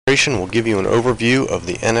We'll give you an overview of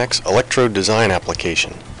the NX Electrode Design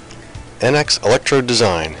application. NX Electrode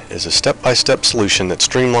Design is a step-by-step solution that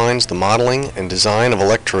streamlines the modeling and design of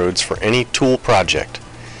electrodes for any tool project.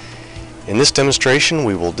 In this demonstration,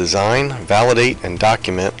 we will design, validate, and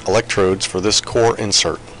document electrodes for this core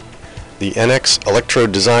insert. The NX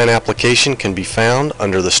Electrode Design application can be found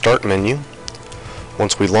under the Start menu.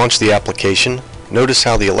 Once we launch the application, notice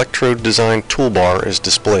how the Electrode Design toolbar is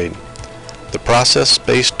displayed. The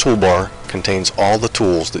process-based toolbar contains all the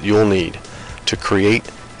tools that you'll need to create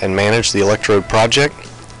and manage the electrode project,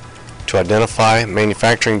 to identify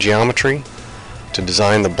manufacturing geometry, to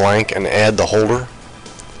design the blank and add the holder,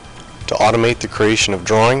 to automate the creation of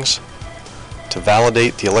drawings, to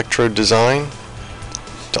validate the electrode design,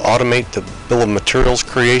 to automate the bill of materials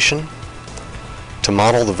creation, to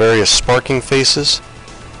model the various sparking faces,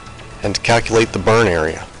 and to calculate the burn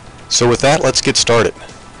area. So with that, let's get started.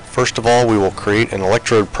 First of all, we will create an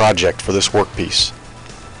electrode project for this workpiece.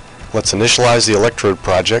 Let's initialize the electrode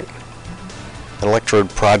project. An electrode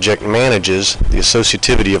project manages the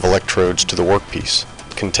associativity of electrodes to the workpiece.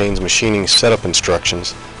 It contains machining setup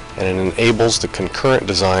instructions, and it enables the concurrent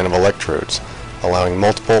design of electrodes, allowing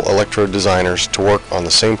multiple electrode designers to work on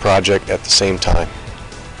the same project at the same time.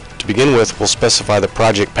 To begin with, we'll specify the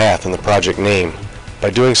project path and the project name. By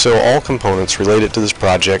doing so, all components related to this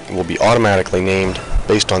project will be automatically named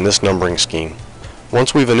based on this numbering scheme.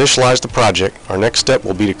 Once we've initialized the project, our next step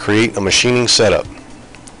will be to create a machining setup.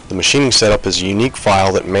 The machining setup is a unique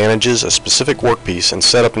file that manages a specific workpiece and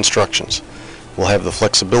setup instructions. We'll have the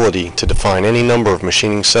flexibility to define any number of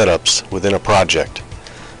machining setups within a project.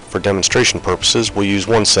 For demonstration purposes, we'll use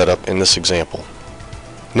one setup in this example.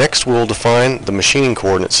 Next, we'll define the machining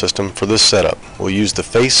coordinate system for this setup. We'll use the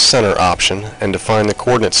face center option and define the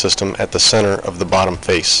coordinate system at the center of the bottom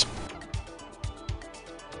face.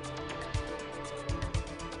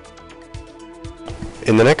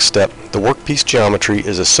 In the next step, the workpiece geometry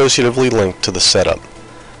is associatively linked to the setup.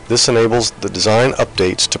 This enables the design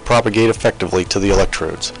updates to propagate effectively to the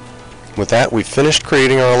electrodes. With that, we've finished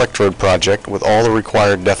creating our electrode project with all the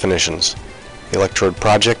required definitions. The electrode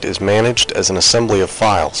project is managed as an assembly of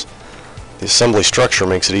files. The assembly structure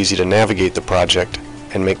makes it easy to navigate the project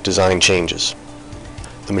and make design changes.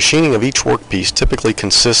 The machining of each workpiece typically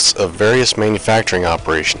consists of various manufacturing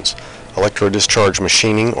operations, electrode discharge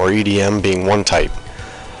machining or EDM being one type.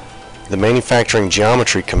 The manufacturing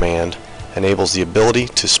geometry command enables the ability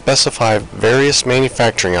to specify various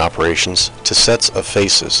manufacturing operations to sets of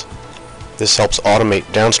faces. This helps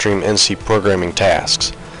automate downstream NC programming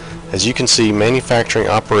tasks. As you can see, manufacturing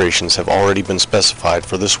operations have already been specified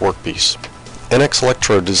for this workpiece. NX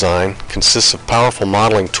Electrode Design consists of powerful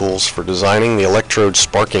modeling tools for designing the electrode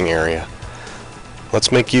sparking area.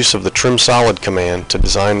 Let's make use of the Trim Solid command to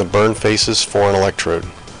design the burn faces for an electrode.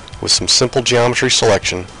 With some simple geometry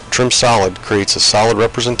selection, Trim Solid creates a solid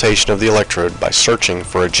representation of the electrode by searching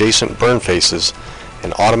for adjacent burn faces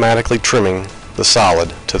and automatically trimming the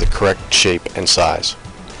solid to the correct shape and size.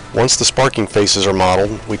 Once the sparking faces are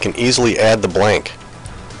modeled, we can easily add the blank.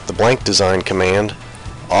 The blank design command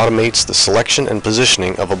automates the selection and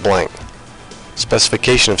positioning of a blank,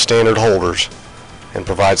 specification of standard holders, and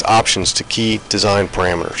provides options to key design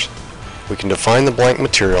parameters. We can define the blank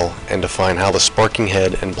material and define how the sparking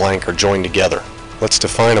head and blank are joined together. Let's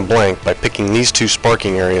define a blank by picking these two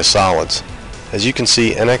sparking area solids. As you can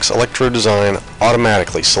see, NX Electrode Design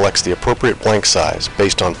automatically selects the appropriate blank size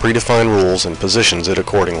based on predefined rules and positions it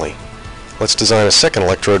accordingly. Let's design a second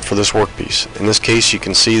electrode for this workpiece. In this case, you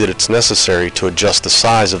can see that it's necessary to adjust the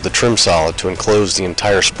size of the trim solid to enclose the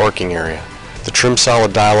entire sparking area. The Trim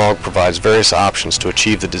Solid dialog provides various options to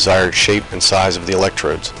achieve the desired shape and size of the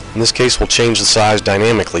electrodes. In this case, we'll change the size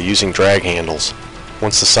dynamically using drag handles.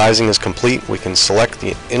 Once the sizing is complete, we can select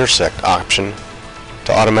the Intersect option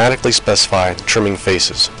to automatically specify the trimming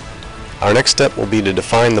faces. Our next step will be to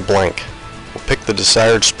define the blank. We'll pick the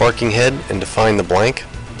desired sparking head and define the blank.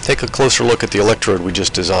 Take a closer look at the electrode we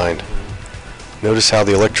just designed. Notice how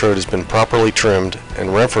the electrode has been properly trimmed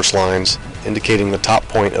and reference lines indicating the top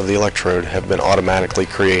point of the electrode have been automatically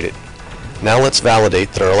created. Now let's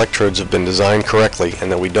validate that our electrodes have been designed correctly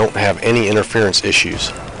and that we don't have any interference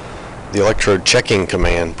issues. The Electrode Checking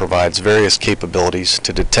command provides various capabilities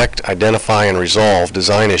to detect, identify, and resolve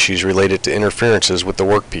design issues related to interferences with the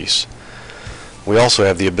workpiece. We also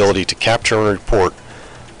have the ability to capture and report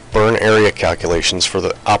burn area calculations for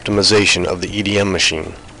the optimization of the EDM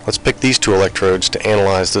machine. Let's pick these two electrodes to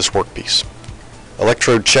analyze this workpiece.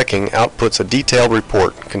 Electrode Checking outputs a detailed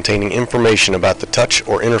report containing information about the touch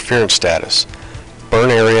or interference status,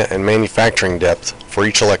 burn area, and manufacturing depth for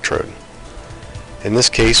each electrode. In this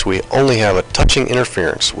case, we only have a touching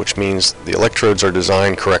interference, which means the electrodes are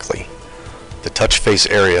designed correctly. The touch face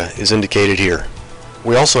area is indicated here.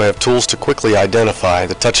 We also have tools to quickly identify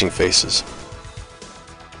the touching faces.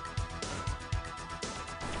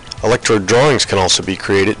 Electrode drawings can also be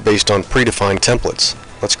created based on predefined templates.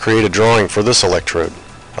 Let's create a drawing for this electrode.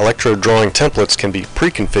 Electrode drawing templates can be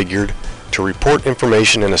pre-configured to report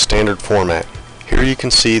information in a standard format. Here you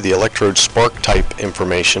can see the electrode spark type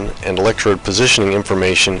information and electrode positioning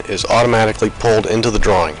information is automatically pulled into the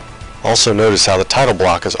drawing. Also notice how the title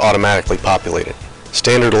block is automatically populated.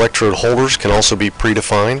 Standard electrode holders can also be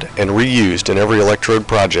predefined and reused in every electrode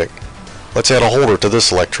project. Let's add a holder to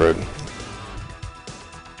this electrode.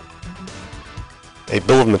 A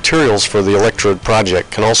bill of materials for the electrode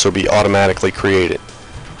project can also be automatically created.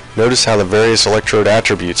 Notice how the various electrode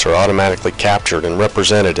attributes are automatically captured and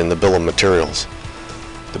represented in the bill of materials.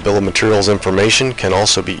 The bill of materials information can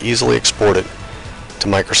also be easily exported to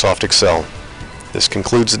Microsoft Excel. This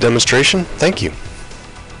concludes the demonstration. Thank you.